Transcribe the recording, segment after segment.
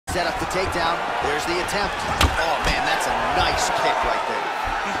Set up the takedown. There's the attempt. Oh, man, that's a nice kick right there.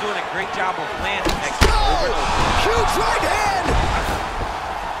 He's doing a great job of landing that kick over and over. Huge right hand!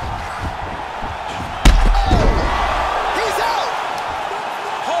 Oh! He's out!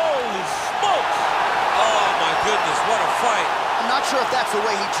 Holy smokes! Oh, my goodness, what a fight. I'm not sure if that's the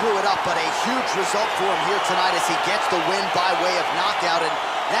way he drew it up, but a huge result for him here tonight as he gets the win by way of knockout, and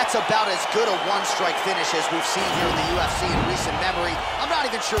that's about as good a one-strike finish as we've seen here in the UFC in recent memory. I'm not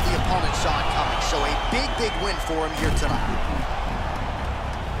even sure the opponent saw it coming, so a big, big win for him here tonight.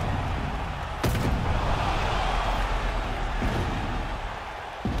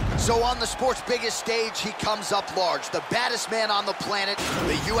 So on the sport's biggest stage, he comes up large. The baddest man on the planet,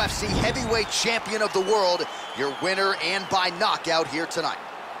 the UFC heavyweight champion of the world, your winner and by knockout here tonight.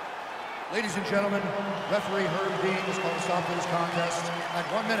 Ladies and gentlemen, referee Herb Dean has called a stop to this contest at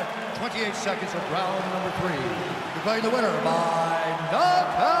 1 minute, 28 seconds of round number 3. Declaring the winner by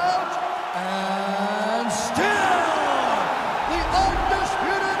knockout and still the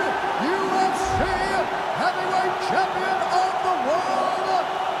undisputed UFC heavyweight champion of the world,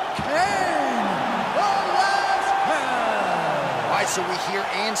 Cain Velasquez. All right, so we hear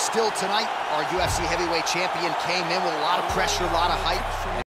and still tonight, our UFC heavyweight champion came in with a lot of pressure, a lot of hype.